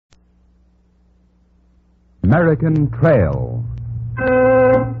American Trail.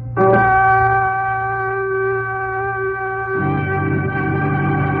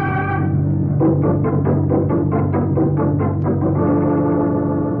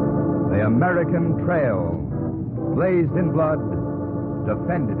 The American Trail. Blazed in blood,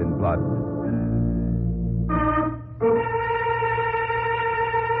 defended in blood.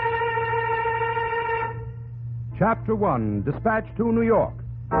 Chapter 1, Dispatch to New York.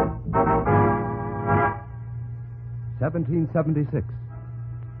 1776.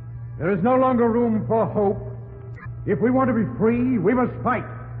 There is no longer room for hope. If we want to be free, we must fight.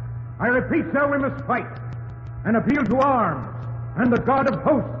 I repeat, sir, we must fight. An appeal to arms and the God of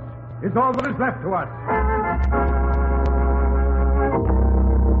hosts is all that is left to us.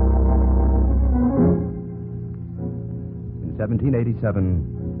 In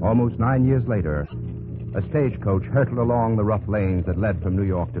 1787, almost 9 years later, a stagecoach hurtled along the rough lanes that led from New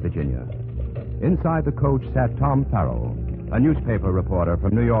York to Virginia. Inside the coach sat Tom Farrell, a newspaper reporter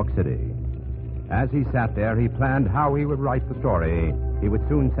from New York City. As he sat there, he planned how he would write the story he would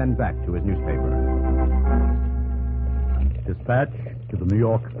soon send back to his newspaper. Dispatch to the New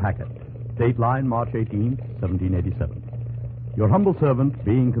York Packet. Date line, March 18th, 1787. Your humble servant,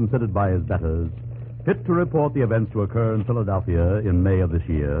 being considered by his betters fit to report the events to occur in Philadelphia in May of this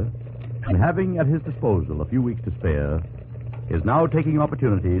year, and having at his disposal a few weeks to spare, is now taking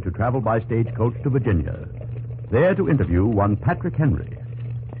opportunity to travel by stagecoach to Virginia, there to interview one Patrick Henry,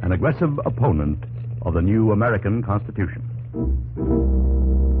 an aggressive opponent of the new American Constitution.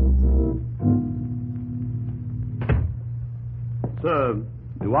 Sir,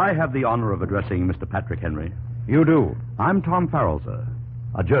 do I have the honor of addressing Mr. Patrick Henry? You do. I'm Tom Farrell, sir,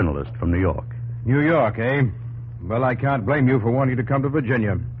 a journalist from New York. New York, eh? Well, I can't blame you for wanting to come to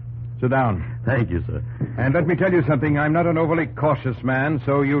Virginia. Sit down. Thank you, sir. And let me tell you something. I'm not an overly cautious man,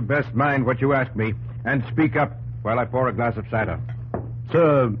 so you'd best mind what you ask me and speak up while I pour a glass of cider.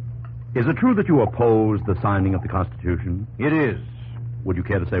 Sir, is it true that you oppose the signing of the Constitution? It is. Would you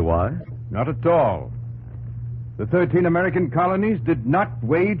care to say why? Not at all. The 13 American colonies did not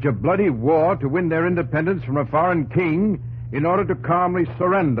wage a bloody war to win their independence from a foreign king in order to calmly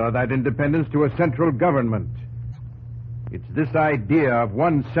surrender that independence to a central government. It's this idea of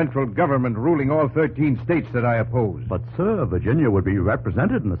one central government ruling all 13 states that I oppose. But, sir, Virginia would be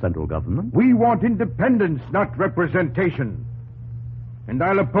represented in the central government. We want independence, not representation. And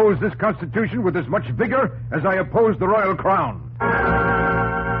I'll oppose this Constitution with as much vigor as I oppose the Royal Crown.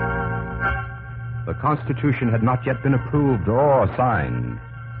 The Constitution had not yet been approved or signed.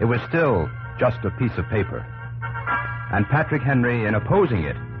 It was still just a piece of paper. And Patrick Henry, in opposing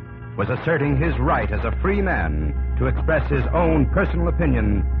it, was asserting his right as a free man to express his own personal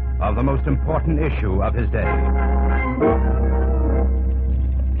opinion of the most important issue of his day.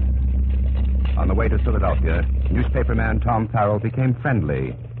 On the way to Philadelphia, newspaperman Tom Farrell became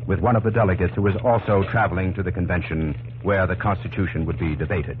friendly with one of the delegates who was also traveling to the convention where the Constitution would be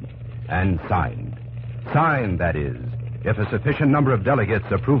debated and signed. Signed, that is, if a sufficient number of delegates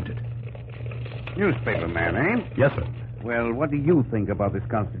approved it. Newspaperman, eh? Yes, sir. Well, what do you think about this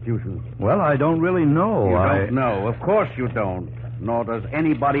Constitution? Well, I don't really know. You don't know. Of course you don't. Nor does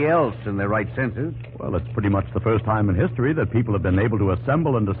anybody else in their right senses. Well, it's pretty much the first time in history that people have been able to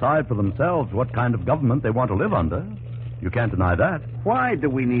assemble and decide for themselves what kind of government they want to live under. You can't deny that. Why do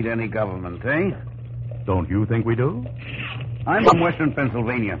we need any government, eh? Don't you think we do? I'm from Western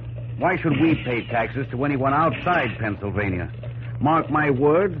Pennsylvania. Why should we pay taxes to anyone outside Pennsylvania? Mark my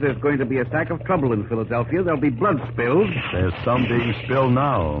words, there's going to be a sack of trouble in Philadelphia. There'll be blood spilled. There's some being spilled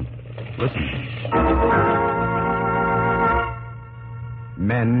now. Listen.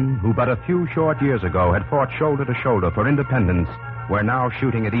 Men who but a few short years ago had fought shoulder to shoulder for independence were now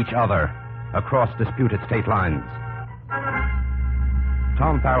shooting at each other across disputed state lines.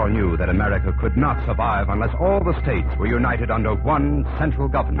 Tom Farrell knew that America could not survive unless all the states were united under one central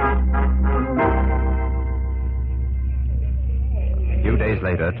government. A few days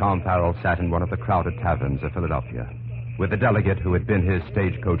later, Tom Farrell sat in one of the crowded taverns of Philadelphia with a delegate who had been his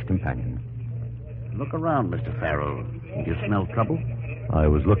stagecoach companion. Look around, Mr. Farrell. You smell trouble? I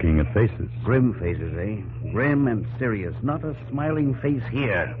was looking at faces. Grim faces, eh? Grim and serious. Not a smiling face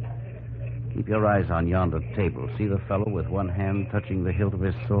here. Keep your eyes on yonder table. See the fellow with one hand touching the hilt of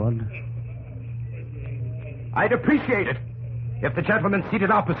his sword? I'd appreciate it if the gentleman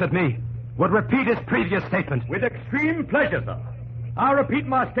seated opposite me would repeat his previous statement. With extreme pleasure, sir. I'll repeat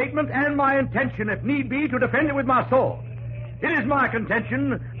my statement and my intention, if need be, to defend it with my sword. It is my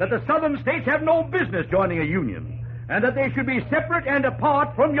contention that the southern states have no business joining a union, and that they should be separate and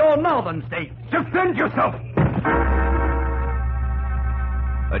apart from your northern states. Defend yourself!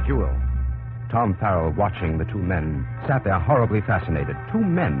 A duel. Tom Farrell, watching the two men, sat there horribly fascinated. Two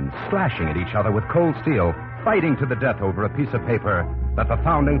men slashing at each other with cold steel, fighting to the death over a piece of paper that the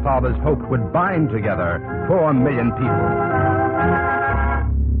Founding Fathers hoped would bind together 4 million people.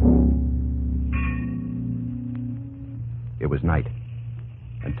 It was night,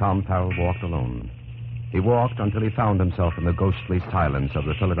 and Tom Farrell walked alone. He walked until he found himself in the ghostly silence of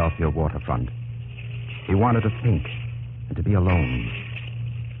the Philadelphia waterfront. He wanted to think and to be alone.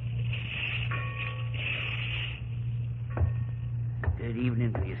 Good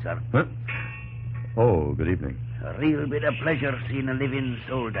evening to you, sir. Huh? Oh, good evening. A real bit of pleasure seeing a living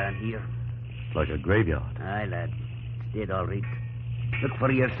soul down here. It's like a graveyard. Aye, lad. It's dead, all right. Look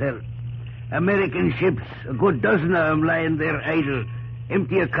for yourself. American ships, a good dozen of them lying there idle,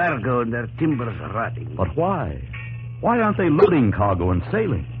 empty of cargo and their timbers rotting. But why? Why aren't they loading cargo and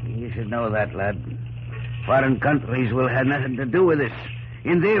sailing? You should know that, lad. Foreign countries will have nothing to do with us.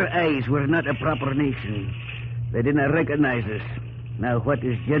 In their eyes, we're not a proper nation. They didn't recognize us. Now, what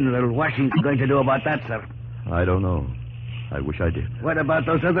is General Washington going to do about that, sir? I don't know. I wish I did. What about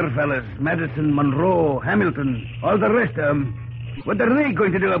those other fellas? Madison, Monroe, Hamilton, all the rest of them. What are they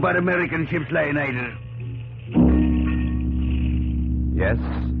going to do about American ships lying idle? Yes,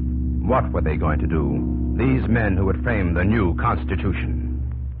 what were they going to do? These men who had framed the new Constitution.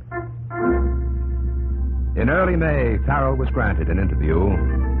 In early May, Farrell was granted an interview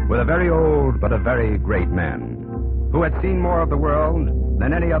with a very old but a very great man who had seen more of the world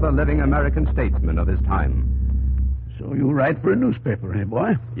than any other living American statesman of his time. So you write for a newspaper, eh,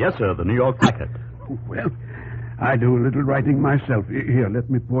 boy? Yes, sir, the New York Packet. Well, I do a little writing myself. Here, let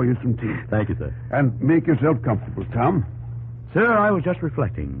me pour you some tea. Thank you, sir. And make yourself comfortable, Tom. Sir, I was just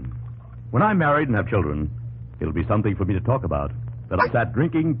reflecting. When I'm married and have children, it'll be something for me to talk about. That I sat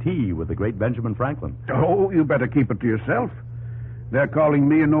drinking tea with the great Benjamin Franklin. Oh, you better keep it to yourself. They're calling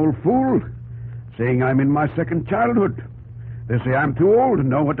me an old fool, saying I'm in my second childhood. They say I'm too old to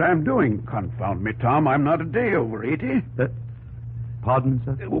know what I'm doing. Confound me, Tom, I'm not a day over 80. Pardon,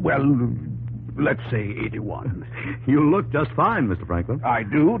 sir? Well, let's say 81. You look just fine, Mr. Franklin. I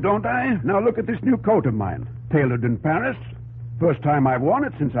do, don't I? Now look at this new coat of mine. Tailored in Paris. First time I've worn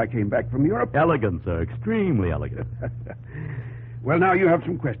it since I came back from Europe. Elegant, sir. Extremely elegant. Well, now you have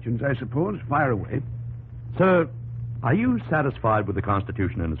some questions, I suppose. Fire away. Sir, are you satisfied with the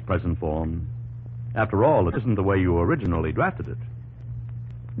Constitution in its present form? After all, it isn't the way you originally drafted it.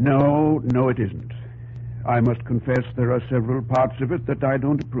 No, it isn't. I must confess there are several parts of it that I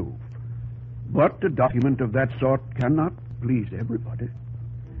don't approve. But a document of that sort cannot please everybody.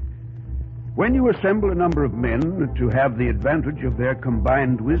 When you assemble a number of men to have the advantage of their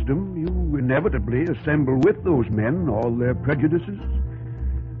combined wisdom, you inevitably assemble with those men all their prejudices,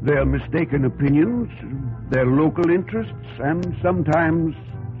 their mistaken opinions, their local interests, and sometimes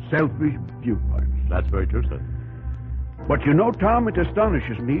selfish viewpoints. That's very true, sir. But you know, Tom, it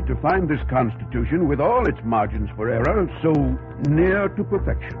astonishes me to find this Constitution, with all its margins for error, so near to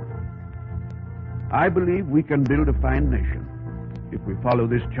perfection. I believe we can build a fine nation if we follow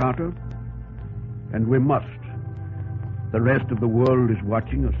this charter. And we must. The rest of the world is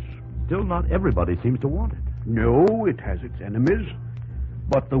watching us. Still, not everybody seems to want it. No, it has its enemies.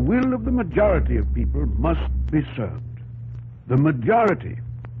 But the will of the majority of people must be served. The majority,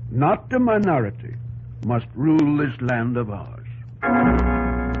 not the minority, must rule this land of ours.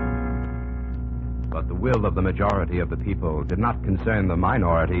 But the will of the majority of the people did not concern the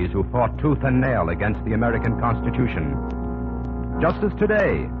minorities who fought tooth and nail against the American Constitution. Just as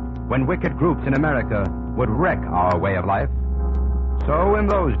today, when wicked groups in America would wreck our way of life, so in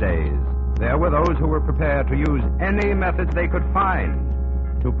those days, there were those who were prepared to use any methods they could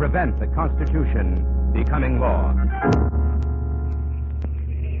find to prevent the Constitution becoming law.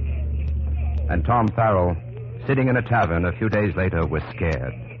 And Tom Farrell, sitting in a tavern a few days later, was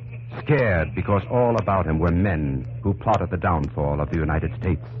scared. Scared because all about him were men who plotted the downfall of the United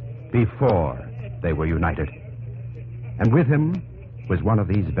States before they were united. And with him was one of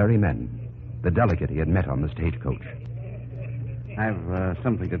these very men, the delegate he had met on the stagecoach. I've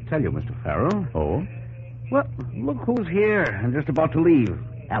something to tell you, Mr. Farrell. Oh? Well, look who's here and just about to leave.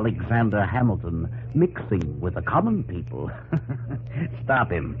 Alexander Hamilton, mixing with the common people.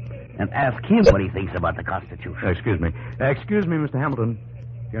 Stop him and ask him what he thinks about the Constitution. Excuse me, Mr. Hamilton.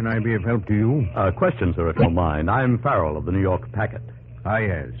 Can I be of help to you? Question, sir, if you don't mind. I'm Farrell of the New York Packet. Ah,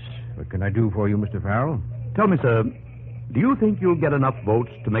 yes. What can I do for you, Mr. Farrell? Tell me, sir, do you think you'll get enough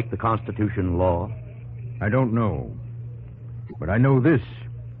votes to make the Constitution law? I don't know. But I know this.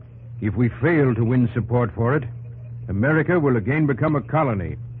 If we fail to win support for it, America will again become a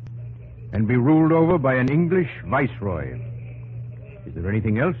colony and be ruled over by an English viceroy. Is there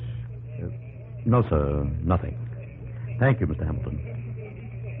anything else? No, sir. Nothing. Thank you, Mr.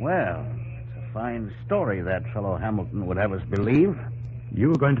 Hamilton. Well, it's a fine story that fellow Hamilton would have us believe. You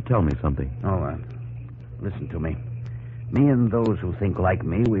were going to tell me something. Oh, listen to me. Me and those who think like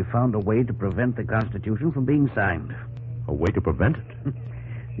me, we found a way to prevent the Constitution from being signed. A way to prevent it?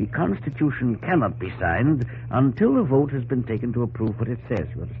 The Constitution cannot be signed until a vote has been taken to approve what it says,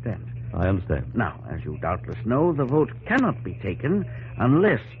 you understand? I understand. Now, as you doubtless know, the vote cannot be taken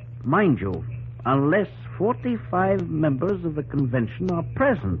unless, mind you, unless 45 members of the convention are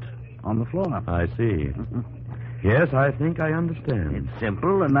present on the floor. I see. Yes, I think I understand. It's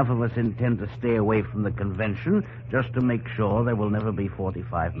simple. Enough of us intend to stay away from the convention just to make sure there will never be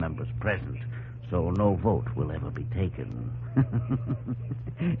 45 members present. So no vote will ever be taken.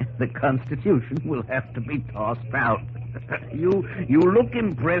 The Constitution will have to be tossed out. You look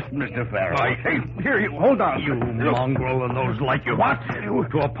impressed, Mr. Farrell. Hey, here, you hold on. You mongrel and those like you. What?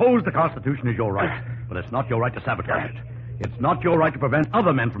 To oppose the Constitution is your right, but it's not your right to sabotage it. It's not your right to prevent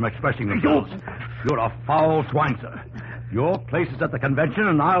other men from expressing themselves. You're a foul swine, sir. Your place is at the convention,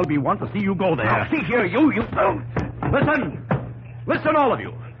 and I'll be one to see you go there. Now, see here, you... Listen, all of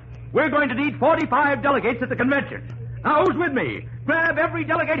you. We're going to need 45 delegates at the convention. Now, who's with me? Grab every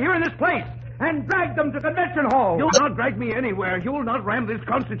delegate here in this place and drag them to Convention Hall. You'll not drag me anywhere. You'll not ram this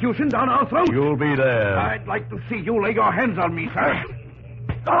Constitution down our throats. You'll be there. I'd like to see you lay your hands on me, sir.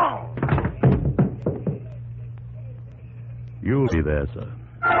 Oh! You'll be there, sir.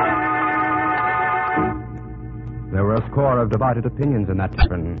 There were a score of divided opinions in that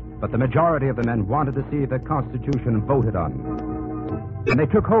tavern, but the majority of the men wanted to see the Constitution voted on. And they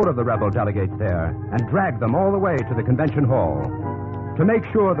took hold of the rebel delegates there and dragged them all the way to the convention hall to make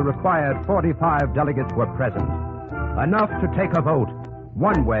sure the required 45 delegates were present, enough to take a vote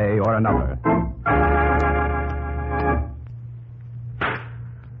one way or another.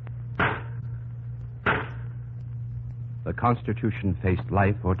 The Constitution faced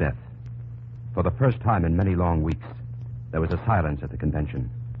life or death. For the first time in many long weeks, there was a silence at the convention.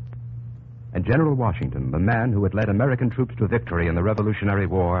 And General Washington, the man who had led American troops to victory in the Revolutionary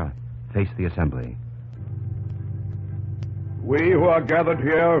War, faced the assembly. We who are gathered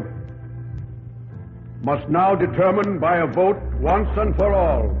here must now determine by a vote once and for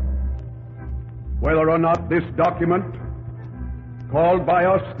all whether or not this document, called by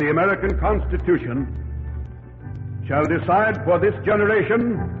us the American Constitution, shall decide for this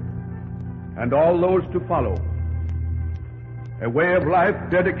generation and all those to follow a way of life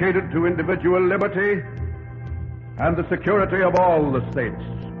dedicated to individual liberty and the security of all the states.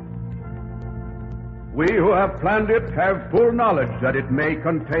 We who have planned it have full knowledge that it may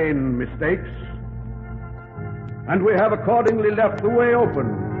contain mistakes, and we have accordingly left the way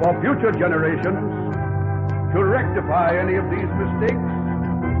open for future generations to rectify any of these mistakes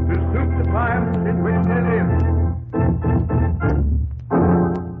to suit the times in which they live.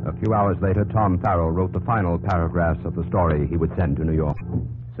 A few hours later, Tom Farrell wrote the final paragraphs of the story he would send to New York.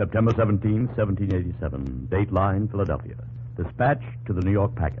 September 17, 1787. Dateline, Philadelphia. Dispatch to the New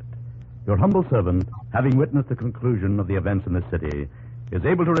York packet. Your humble servant, having witnessed the conclusion of the events in this city, is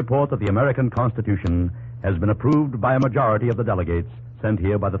able to report that the American Constitution has been approved by a majority of the delegates sent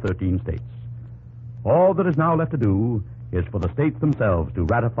here by the 13 states. All that is now left to do is for the states themselves to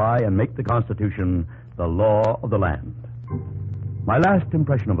ratify and make the Constitution the law of the land. My last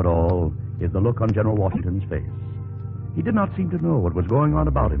impression of it all is the look on General Washington's face. He did not seem to know what was going on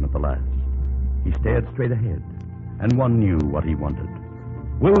about him at the last. He stared straight ahead, and one knew what he wanted.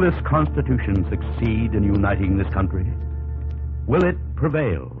 Will this Constitution succeed in uniting this country? Will it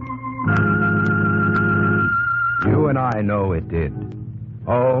prevail? You and I know it did.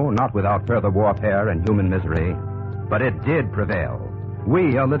 Oh, not without further warfare and human misery, but it did prevail.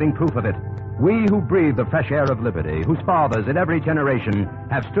 We are living proof of it. We who breathe the fresh air of liberty, whose fathers in every generation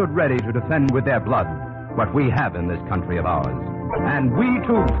have stood ready to defend with their blood what we have in this country of ours. And we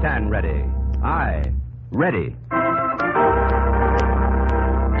too stand ready. Aye, ready.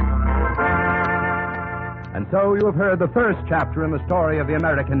 And so you have heard the first chapter in the story of the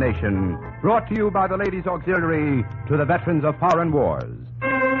American nation, brought to you by the Ladies' Auxiliary to the veterans of foreign wars.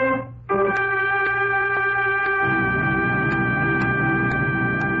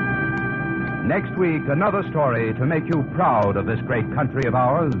 Next week, another story to make you proud of this great country of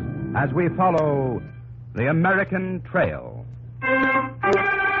ours as we follow the American Trail.